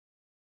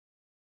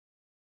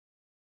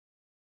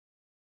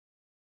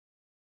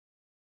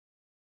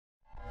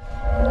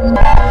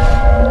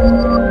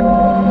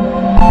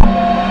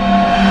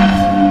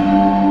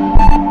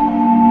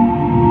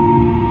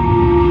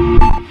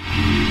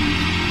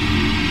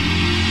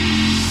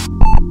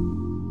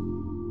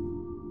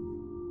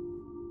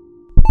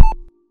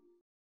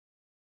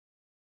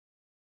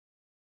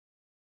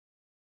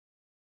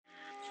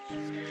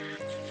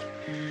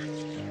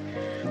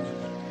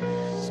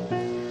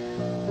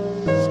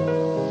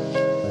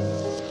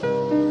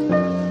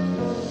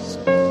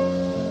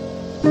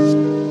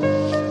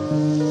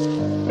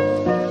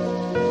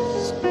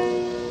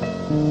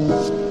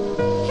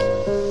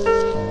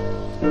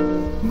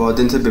बहुत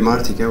दिन से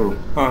बीमार थी क्या वो?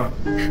 हाँ।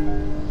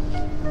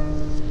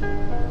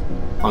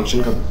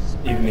 फंक्शन कब?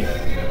 इवनिंग।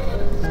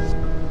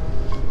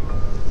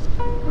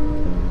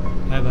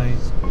 हाय भाई,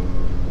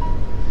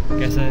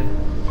 कैसा है?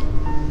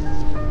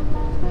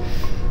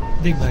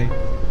 देख भाई,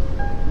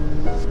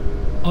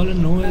 all I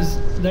know is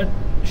that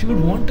she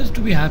would want us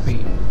to be happy.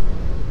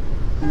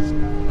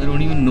 I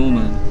don't even know,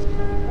 man.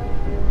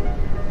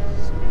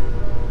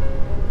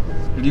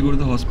 Did you go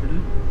to the hospital?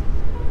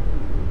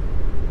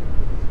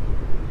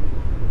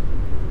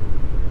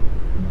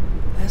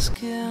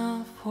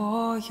 Asking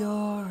for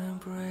your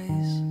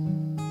embrace,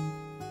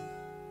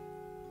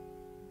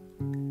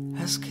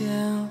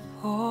 asking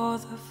for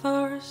the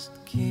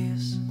first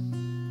kiss.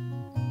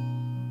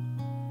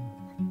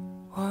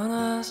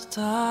 Wanna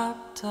stop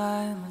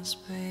time and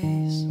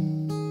space,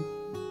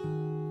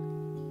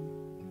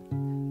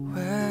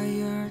 where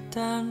you're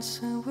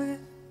dancing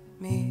with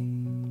me.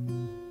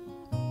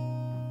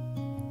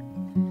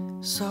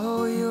 So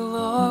you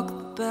lock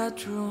the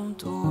bedroom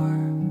door,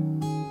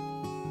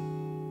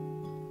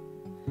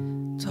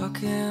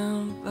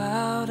 talking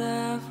about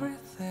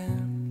everything.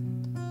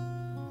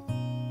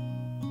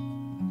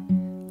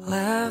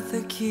 Left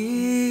the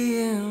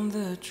key in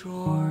the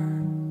drawer,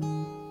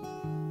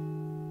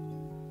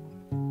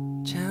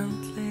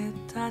 gently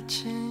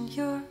touching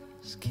your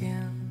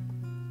skin.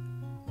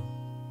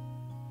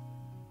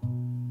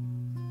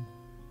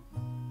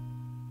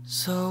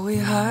 So we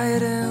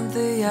hide in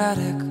the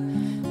attic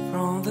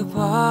from the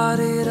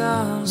party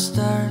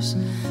downstairs,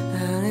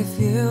 and it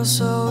feels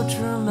so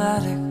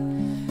dramatic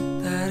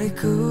that it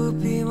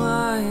could be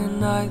my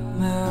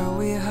nightmare.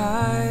 We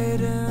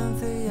hide in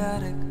the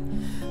attic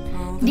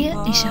from the Dear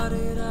Isha,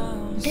 party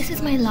downstairs. this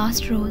is my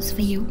last rose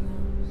for you.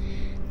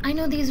 I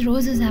know these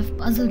roses have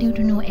puzzled you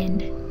to no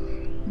end.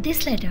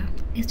 This letter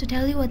is to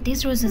tell you what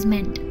these roses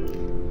meant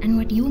and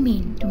what you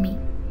mean to me.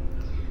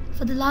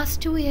 For the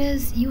last 2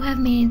 years, you have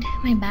made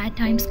my bad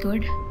times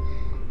good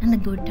and the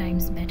good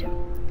times better.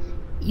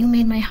 You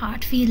made my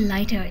heart feel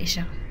lighter,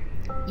 Isha.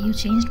 You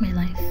changed my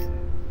life.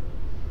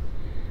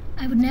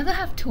 I would never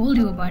have told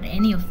you about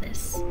any of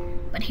this,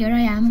 but here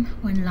I am,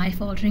 one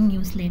life-altering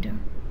news later.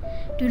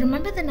 Do you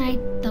remember the night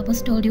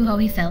Tapas told you how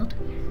he felt?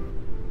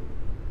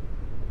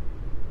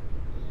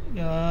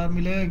 यार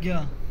मिलेगा क्या?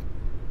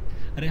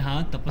 अरे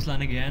हाँ, तपस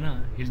लाने गया है ना.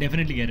 He'll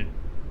definitely get it.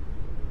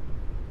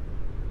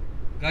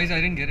 Guys,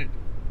 I didn't get it.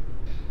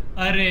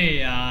 अरे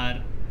यार,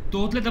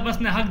 तोतले तपस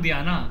ने हक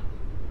दिया ना.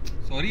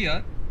 Sorry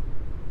यार.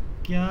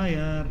 क्या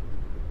यार,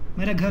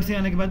 मेरे घर से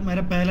आने के बाद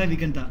मेरा पहला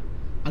वीकेंड था.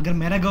 अगर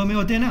मेरा गांव में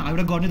होते हैं ना, I would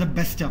have gotten the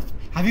best stuff.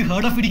 Have you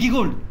heard of Idiki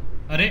Gold?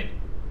 अरे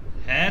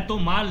है तो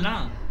माल ना.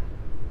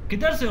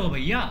 किधर से हो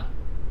भैया?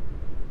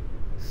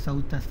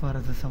 South as far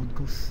as the south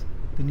goes.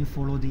 Then you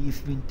follow the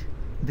east wind.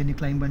 Then you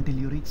climb until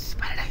you reach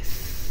paradise.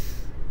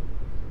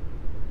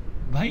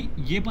 भाई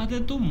ये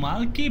बातें तो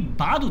माल के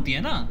बाद होती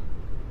है ना.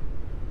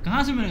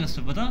 कहाँ से मिलेगा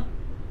सब बता?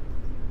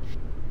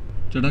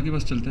 चढ़ा के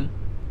बस चलते हैं.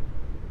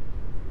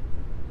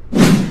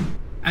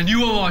 And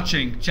you are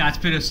watching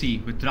Chatspiracy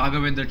with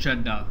Raghavendra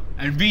Chadda,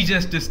 and we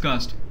just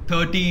discussed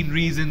 13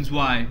 reasons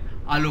why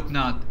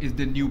Aloknath is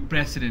the new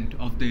president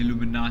of the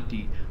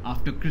Illuminati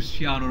after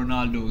Cristiano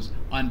Ronaldo's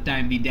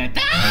untimely death.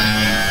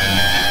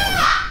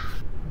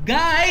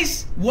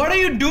 Guys, what are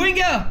you doing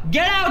here?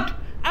 Get out!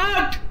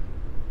 Out!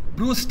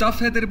 Bro,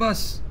 stuff है तेरे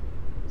पास.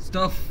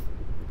 Stuff.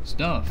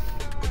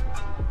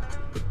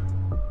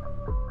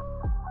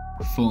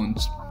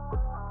 Phones.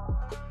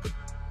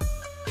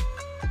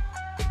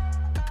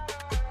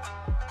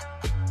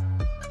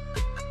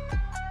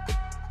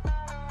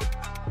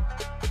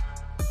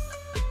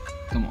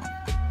 Come on.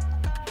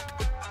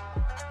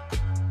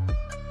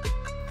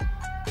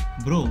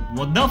 Bro,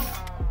 what the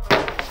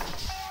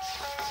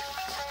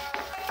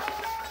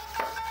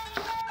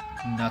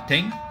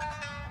Nothing.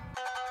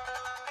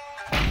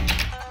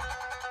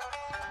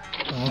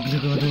 आग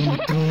लगा दो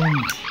मित्रों.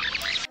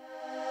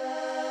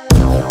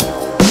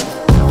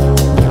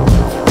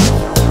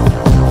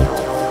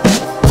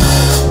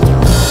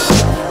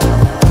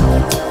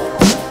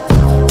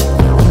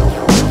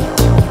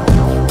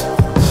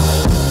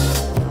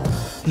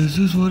 Is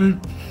this what it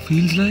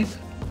feels like?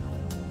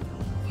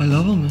 I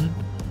love her, man.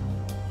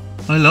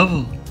 I love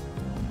her.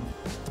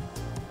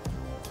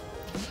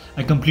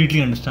 I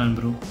completely understand,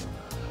 bro.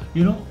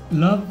 You know,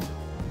 love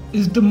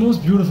is the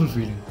most beautiful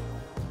feeling.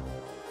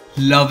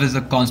 Love is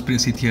a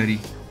conspiracy theory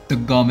the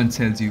government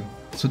sells you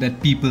so that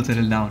people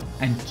settle down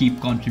and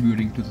keep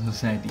contributing to the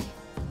society.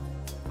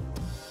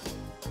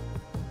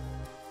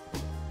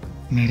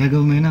 मेरा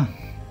गाँव में ना,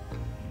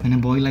 when a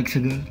boy likes a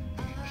girl,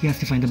 he has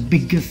to find the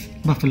biggest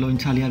buffalo in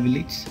Chalia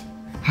village,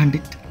 hunt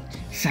it,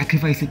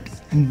 sacrifice it,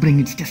 and bring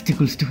its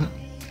testicles to her.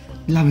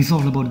 Love is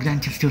all about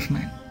grand gestures,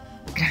 man.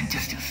 Grand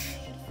gestures.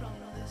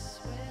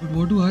 But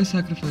what do I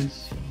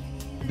sacrifice?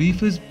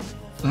 Beef is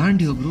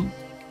banned here, bro.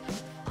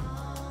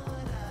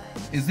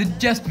 Is it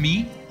just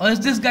me, or is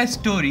this guy's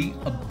story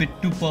a bit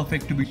too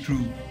perfect to be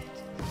true?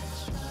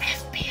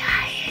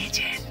 FBI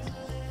agent.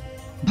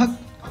 Bhag,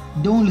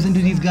 don't listen to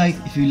these guys.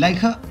 If you like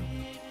her,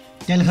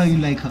 tell her you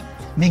like her.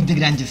 Make the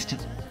grand gesture.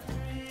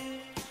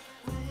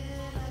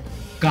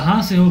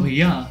 कहाँ से हो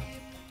भैया?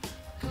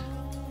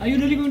 Are you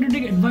really going to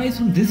take advice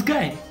from this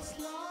guy?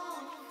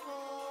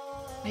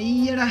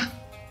 अय्यड़ा,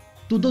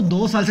 तू तो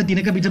 2 साल से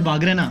टीना के पीछे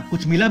भाग रहे ना,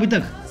 कुछ मिला अभी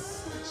तक?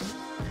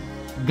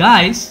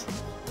 Guys,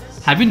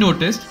 have you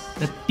noticed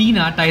that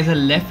Tina ties her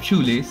left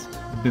shoelace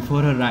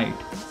before her right?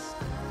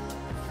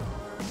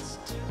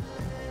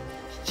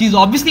 She's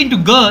obviously into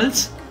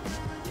girls.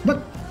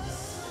 But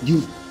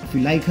you, if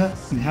you like her,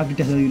 you have to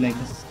tell her you like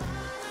her.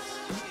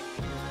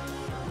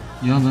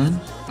 Yeah, man.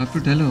 I have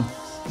to tell her.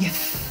 Yes.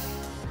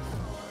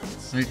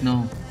 Right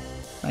now.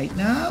 Right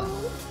now.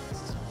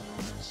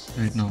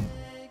 Right now.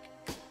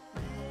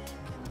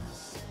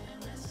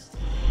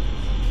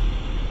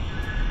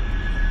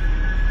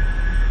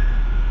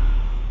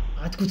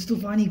 आज कुछ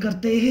तूफान ही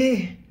करते हैं.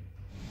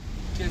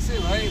 कैसे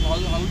भाई? How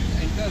did you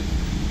enter?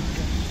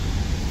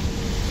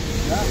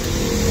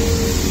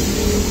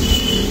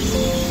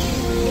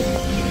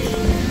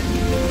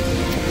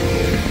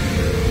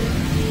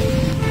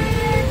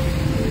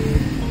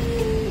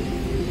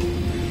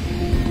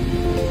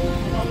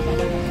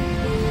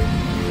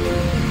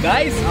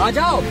 Guys, आ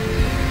जाओ.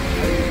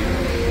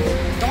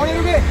 कौन है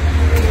रुके?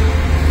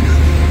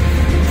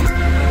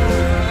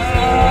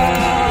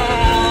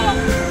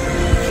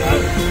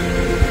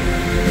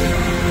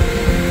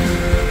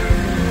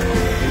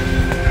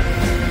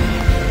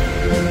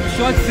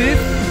 Shot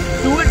safe.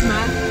 Do it,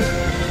 man.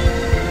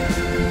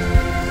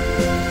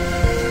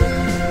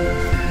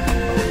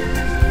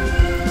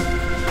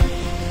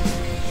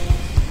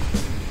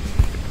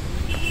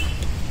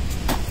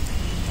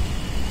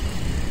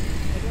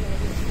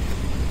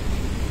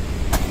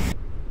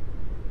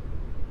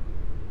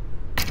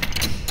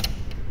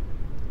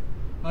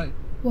 Hi.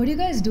 What are you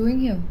guys doing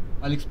here?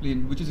 I'll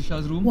explain. Which is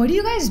Isha's room? What are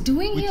you guys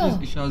doing Which here? is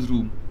Isha's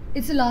room?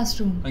 It's the last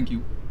room. Thank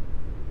you.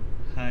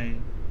 Hi.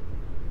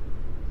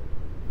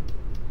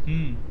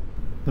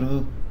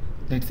 Bro,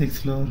 let's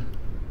explore.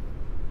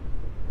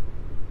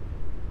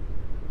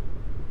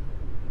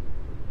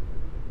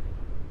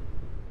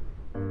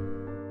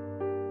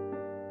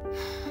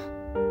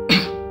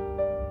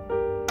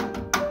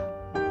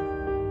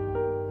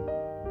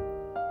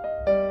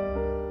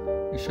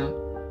 Isha,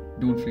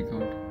 don't freak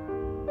out.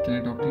 Can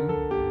I talk to you?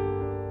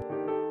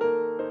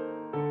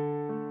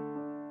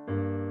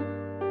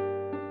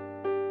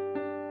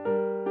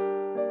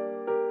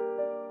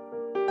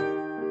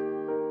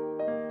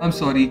 I'm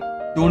sorry.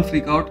 Don't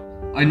freak out.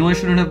 I know I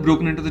shouldn't have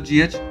broken into the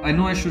GH. I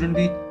know I shouldn't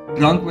be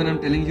drunk when I'm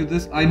telling you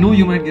this. I know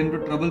you might get into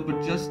trouble,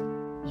 but just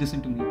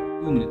listen to me.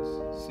 2 minutes.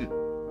 Sit.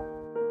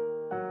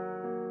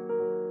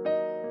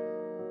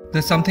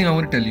 There's something I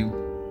want to tell you.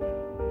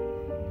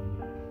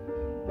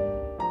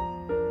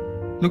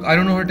 Look, I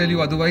don't know how to tell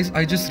you otherwise.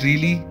 I just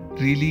really,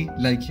 really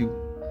like you.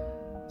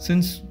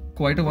 Since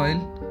quite a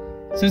while.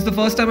 Since the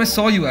first time I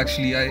saw you,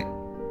 actually.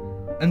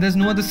 And there's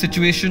no other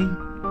situation,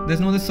 there's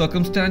no other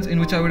circumstance in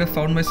which I would have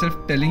found myself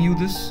telling you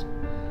this.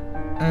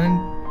 And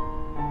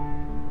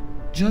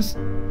just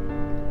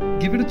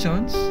give it a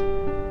chance.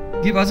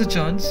 Give us a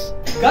chance.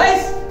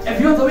 Guys,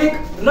 everyone's awake.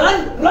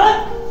 Run, run.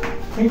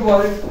 Think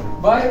about it.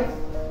 Bye.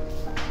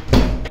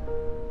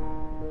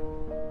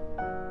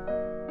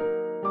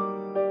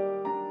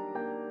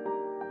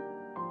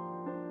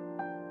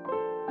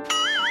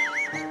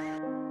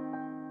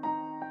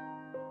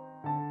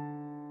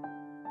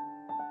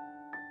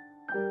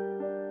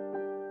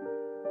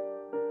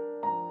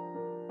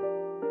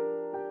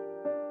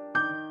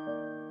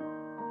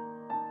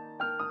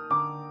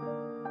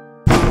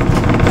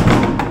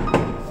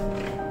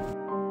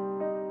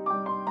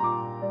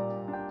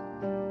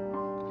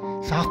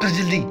 साफ कर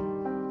जल्दी,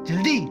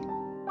 जल्दी.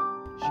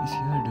 She's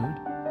here, dude.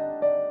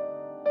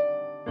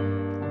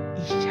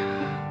 Isha.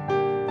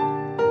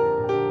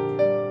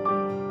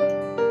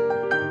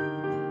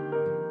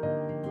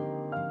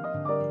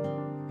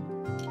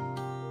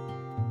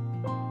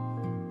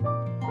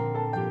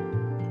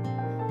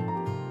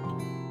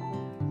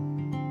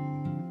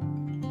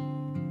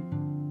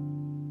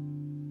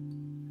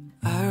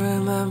 I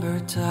remember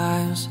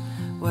times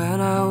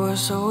when I was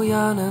so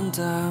young and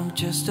dumb,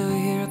 just to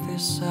hear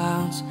these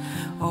sounds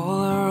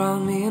all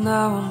around me.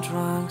 Now I'm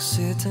drunk,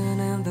 sitting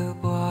in the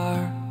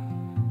bar,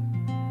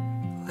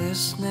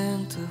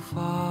 listening to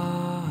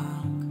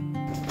funk.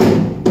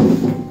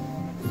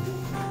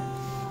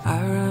 I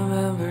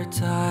remember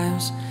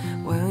times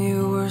when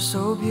you were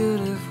so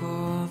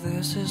beautiful.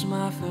 This is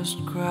my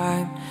first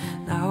crime.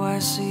 Now I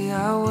see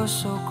I was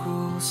so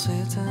cruel,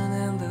 sitting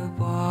in the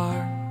bar,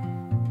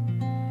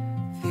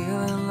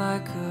 feeling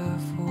like a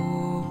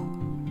fool.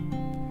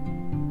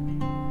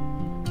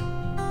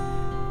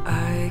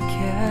 I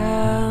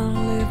can't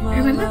live my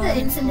Remember the life.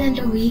 incident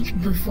a week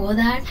before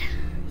that?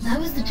 That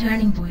was the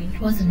turning point,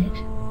 wasn't it?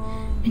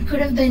 It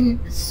could have been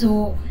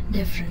so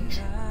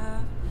different.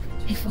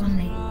 If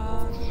only.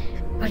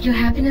 But your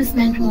happiness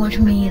meant more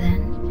to me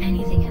than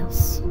anything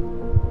else.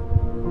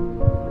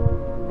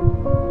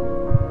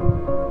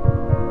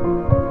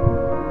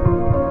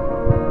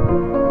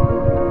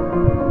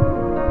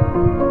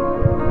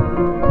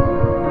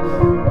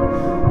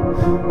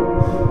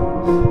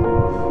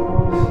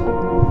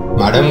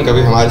 Madam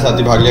कभी हमारे साथ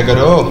ही भाग लिया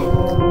करो।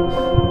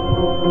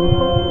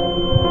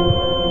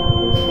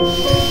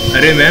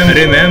 अरे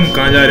ma'am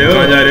कहाँ जा रहे हो?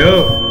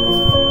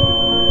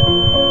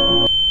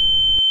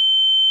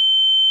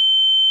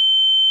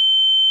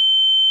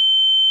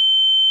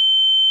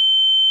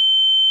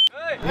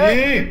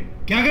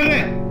 क्या कर रहे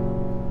हैं?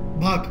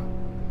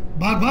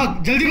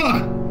 भाग जल्दी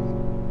भाग।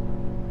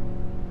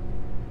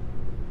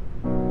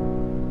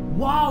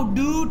 Wow,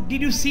 dude,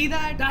 did you see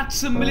that? That's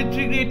some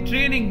military grade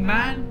training,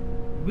 man.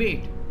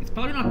 Wait, it's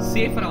probably not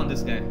safe around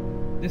this guy.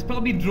 There's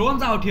probably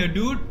drones out here,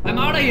 dude. I'm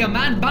out of here,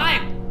 man. Bye.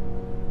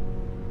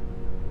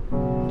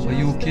 Are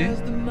you okay?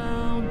 The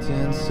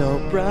mountain so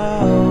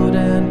proud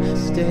and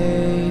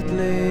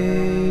stately,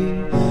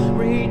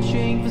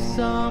 reaching for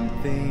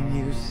something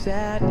you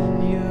set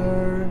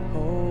your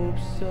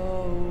hopes so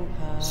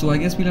high. So I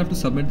guess we'll have to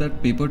submit that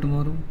paper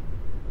tomorrow.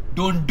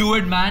 Don't do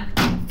it, man.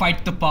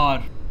 Fight the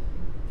power.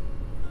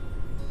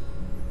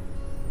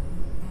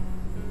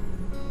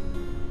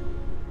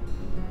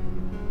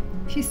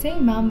 She's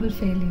saying ma'am will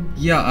fail you.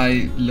 Yeah,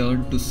 I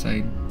learned to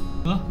sign.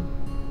 Huh?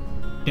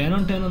 10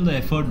 on 10 on the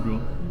effort, bro.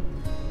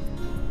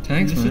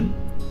 Thanks, Listen, man.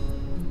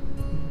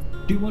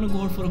 do you want to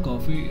go out for a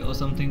coffee or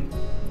something?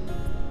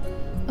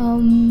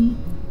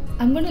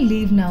 I'm gonna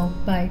leave now.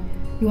 Bye.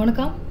 You wanna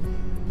come?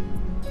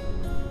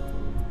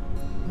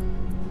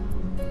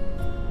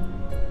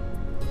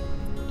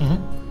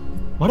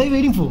 What are you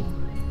waiting for?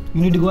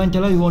 You need to go and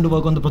tell her you want to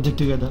work on the project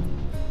together.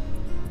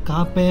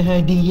 Kape hai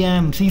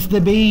DM, seize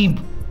the babe.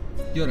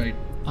 You're right.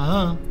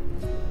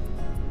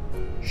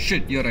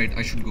 Shit, you're right.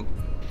 I should go.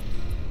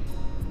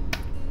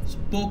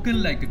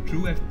 Spoken like a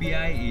true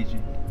FBI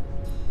agent.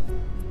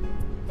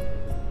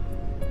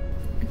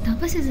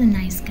 Tapas is a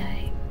nice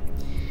guy.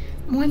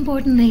 More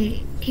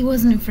importantly, he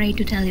wasn't afraid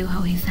to tell you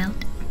how he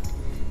felt.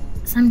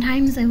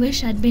 Sometimes I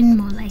wish I'd been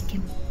more like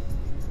him.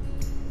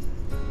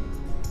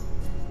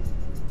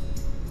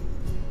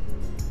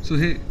 So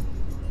hey,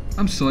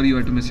 I'm sorry you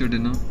had to miss your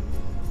dinner.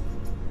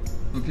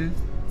 Okay?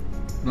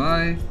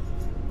 Bye.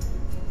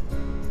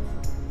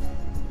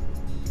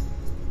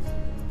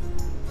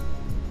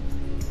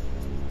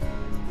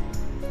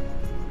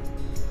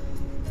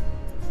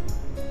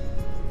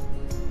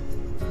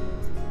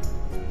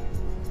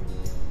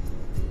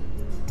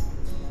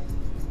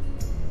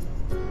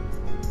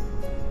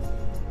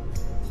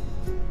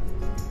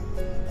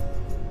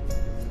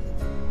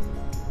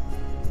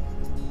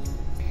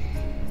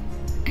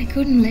 I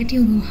couldn't let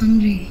you go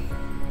hungry.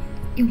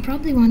 You're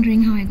probably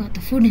wondering how I got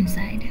the food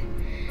inside.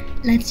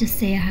 Let's just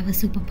say I have a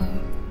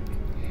superpower.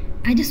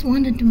 I just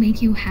wanted to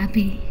make you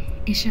happy,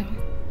 Isha.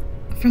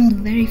 From the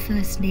very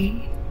first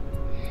day.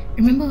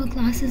 Remember our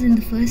classes in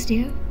the first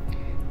year?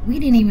 We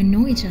didn't even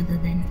know each other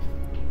then.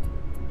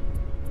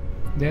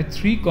 There are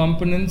three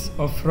components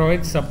of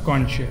Freud's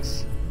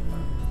subconscious: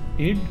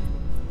 id,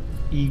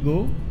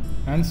 ego,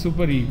 and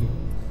superego.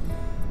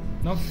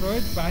 Now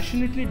Freud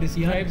passionately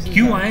describes his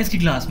क्यों आए इसकी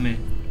class में?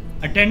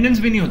 Attendance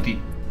भी नहीं होती.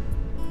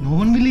 No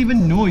one will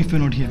even know if you're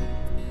not here.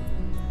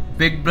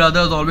 Big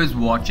brother is always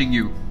watching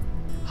you.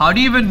 How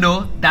do you even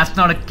know that's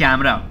not a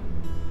camera?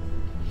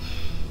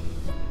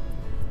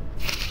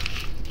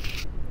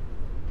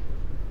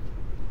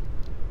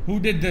 Who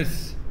did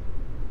this?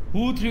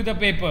 Who threw the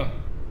paper?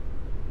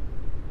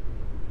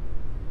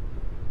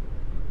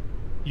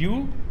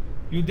 You?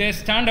 You there,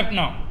 stand up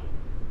now.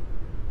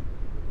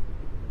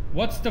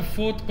 What's the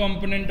fourth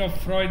component of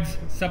Freud's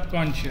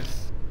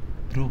subconscious?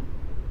 Bro,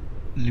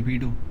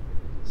 libido.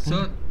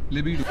 Sir,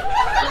 libido.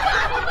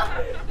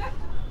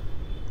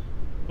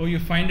 Oh, you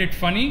find it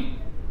funny?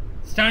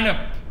 Stand up.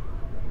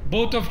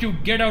 Both of you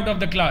get out of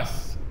the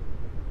class.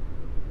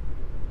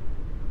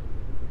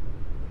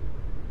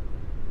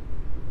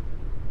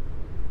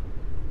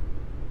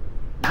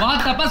 Wow,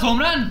 Tapas, home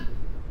run!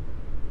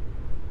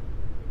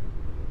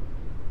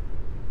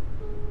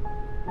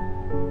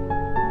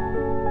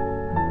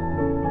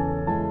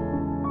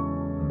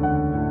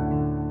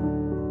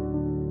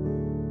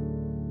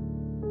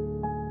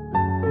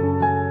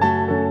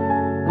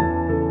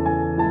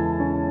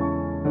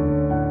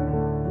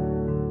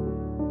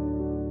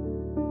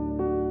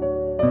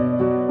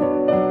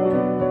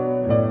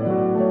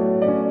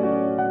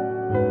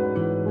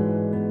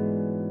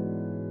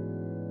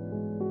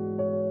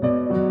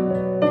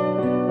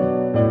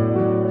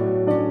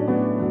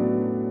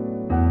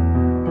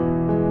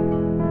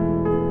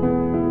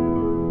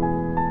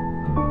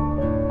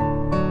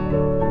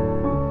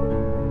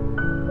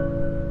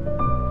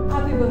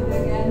 Happy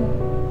birthday again.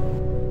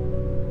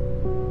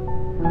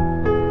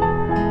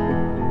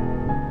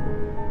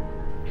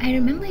 I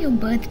remember your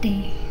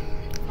birthday.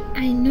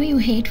 I know you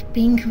hate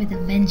pink with a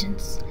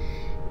vengeance,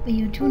 but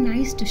you're too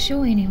nice to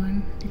show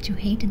anyone that you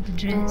hated the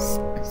dress.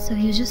 So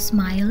you just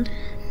smiled,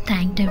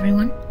 thanked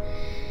everyone.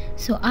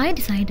 So I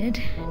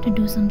decided to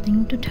do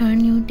something to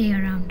turn your day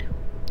around.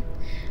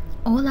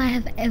 All I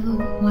have ever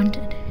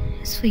wanted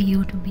is for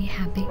you to be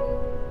happy.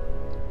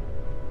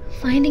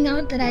 Finding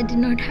out that I did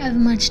not have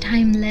much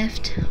time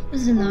left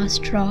was the last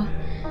straw,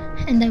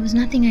 and there was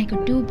nothing I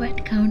could do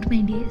but count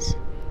my days.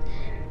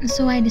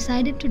 So I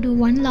decided to do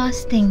one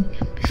last thing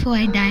before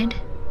I died.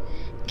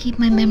 Keep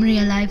my memory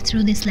alive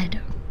through this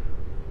letter.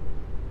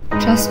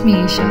 Trust me,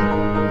 Isha.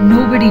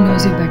 Nobody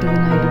knows you better than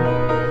I do.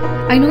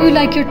 I know you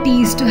like your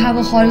teas to have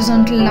a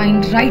horizontal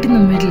line right in the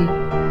middle.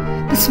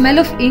 The smell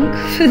of ink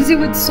fills you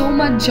with so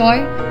much joy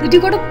that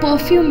you got a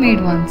perfume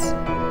made once.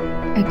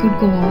 I could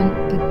go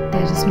on, but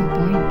there is no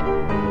point.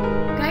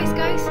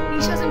 Guys,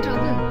 Isha's in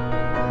trouble.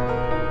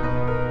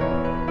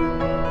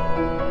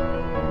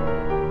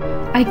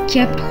 I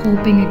kept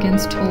hoping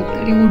against hope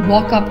that you would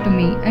walk up to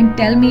me and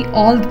tell me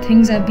all the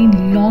things I've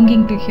been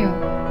longing to hear.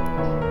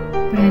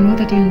 But I know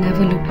that you'll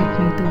never look at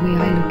me the way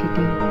I look at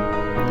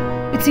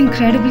you. It's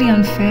incredibly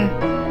unfair,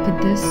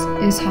 but this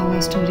is how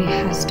our story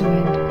has to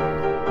end.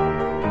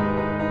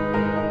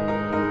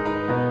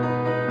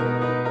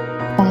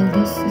 All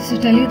this is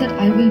to tell you that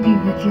I will be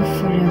with you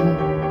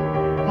forever.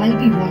 I'll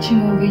be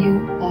watching over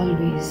you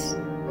always.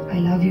 I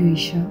love you,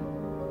 Isha.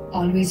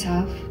 Always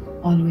have,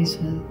 always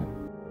will.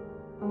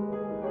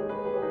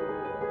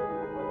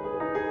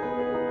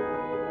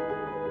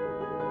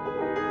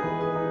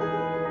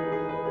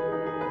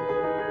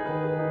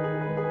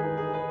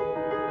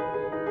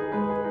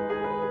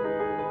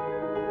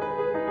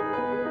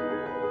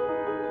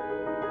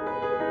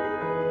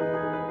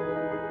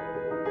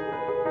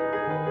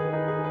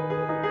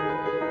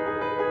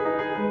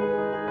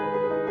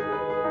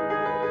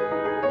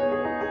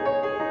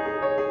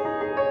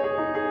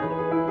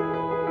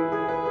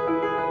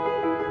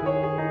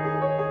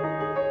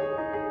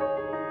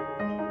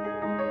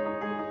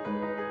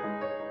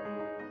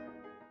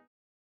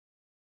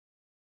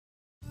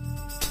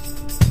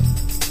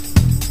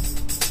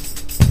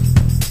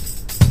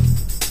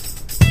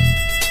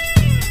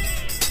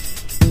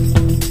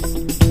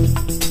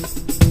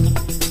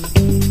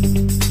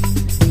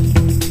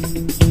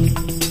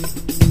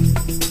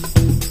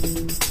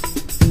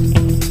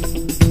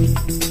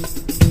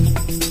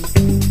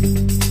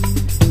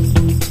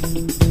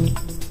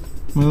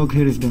 My work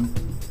here is done.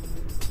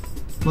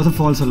 It was a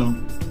false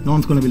alarm. No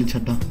one's gonna believe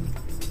Chatta.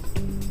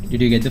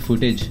 Did you get the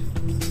footage?